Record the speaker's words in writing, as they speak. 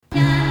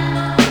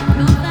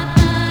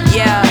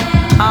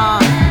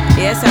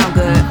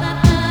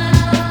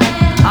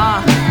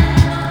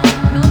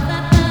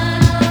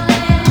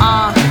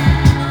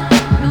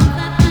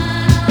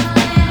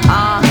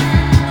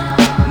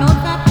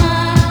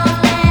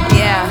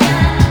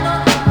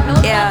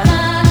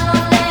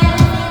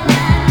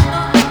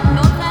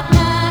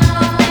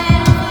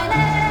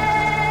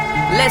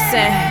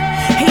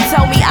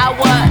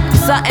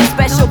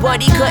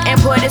but he couldn't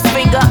put his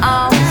finger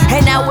on.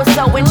 And I was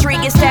so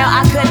intrigued, style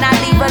I could not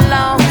leave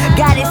alone.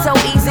 Got it so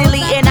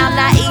easily, and I'm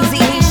not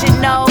easy, he should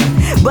know.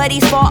 But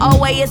he's far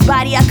away, his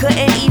body I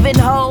couldn't even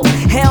hold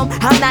him.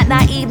 I'm not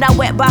naive, not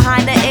wet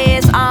behind the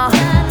ears,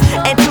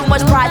 and too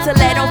much pride to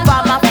let him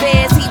find my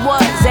fears. He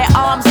was at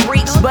arm's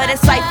reach, but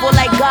insightful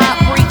like God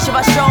preach. If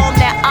I show him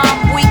that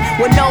I'm weak,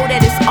 well know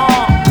that it's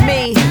on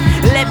me.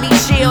 Let me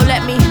chill, let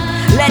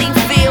him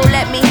feel,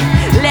 let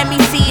me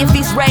see if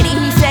he's ready.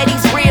 He said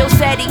he's real,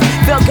 said he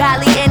felt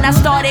godly, and I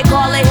started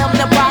calling him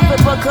the prophet,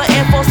 but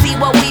couldn't foresee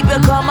what we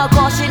become. A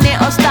caution it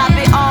or stop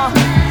it.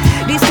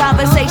 These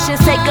conversations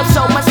take up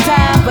so much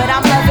time, but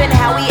I'm loving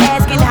how he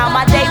asking how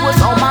my day was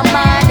on my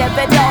mind.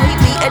 Never thought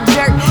he'd be a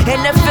jerk, and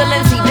the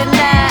feelings he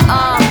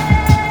denied.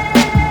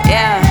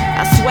 Yeah,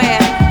 I swear,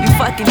 you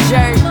fucking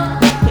jerk.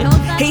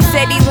 He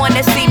said he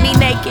wanna see me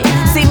naked,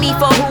 see me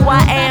for who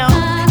I am.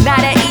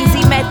 Not an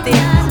easy method.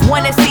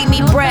 Wanna see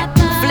me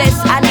breathless,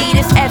 I need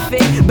his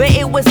effort, but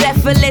it was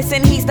effortless,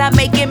 and he's not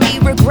making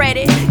me regret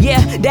it. Yeah,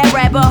 that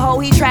rabbit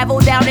hole, he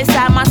traveled down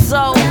inside my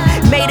soul.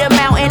 Made a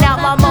mountain out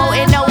my moat,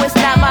 and no, it's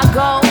not my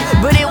goal,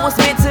 but it was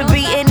meant to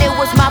be, and it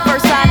was my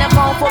first sign of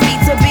home. For me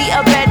to be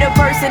a better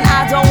person,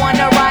 I don't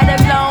wanna ride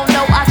alone.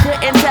 No, I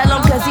couldn't tell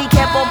him, cause he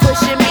kept on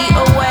pushing me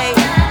away.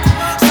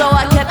 So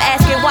I kept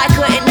asking, why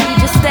couldn't he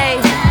just stay?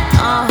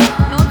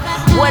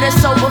 What a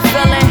sober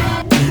feeling.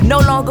 No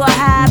longer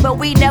high, but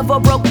we never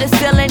broke the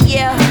ceiling,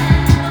 yeah.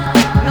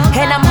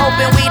 And I'm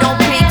hoping we don't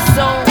peak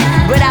soon,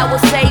 but I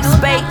will save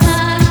space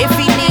if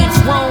he needs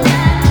room.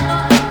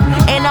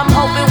 And I'm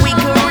hoping we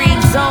can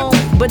resume,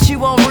 but you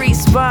won't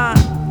respond.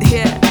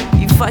 Yeah,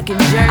 you fucking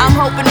jerk. I'm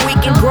hoping we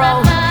can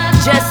grow,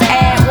 just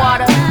add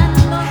water.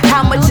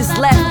 How much is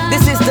left?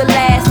 This is the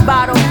last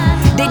bottle.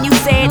 Then you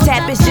said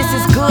tap is just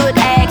as good,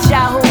 ask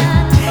Yahoo.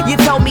 You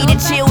told me to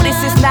chill,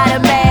 this is not a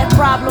math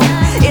problem.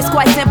 It's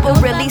quite simple,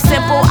 really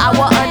simple, I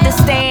will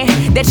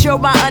understand. That you're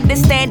my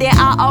understanding,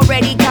 I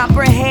already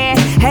comprehend.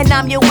 And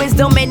I'm your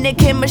wisdom, and the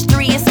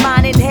chemistry is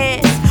mine and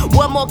his.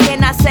 What more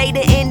can I say?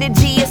 The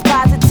energy is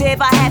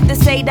positive. I have to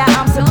say that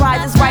I'm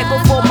surprised it's right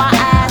before my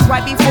eyes.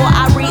 Right before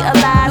I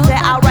realize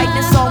that I'll write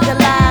this song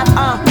alive.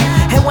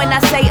 And when I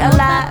say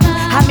alive,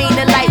 I mean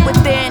the light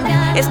within.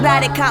 It's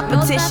not a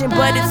competition,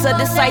 but it's a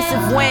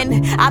decisive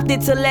win.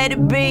 Opted to let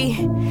it be,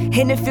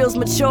 and it feels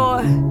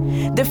mature.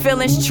 The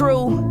feeling's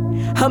true,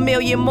 a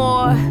million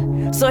more.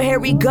 So here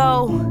we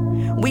go,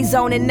 we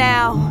zoning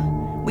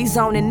now, we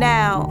zoning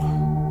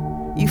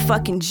now. You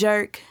fucking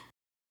jerk.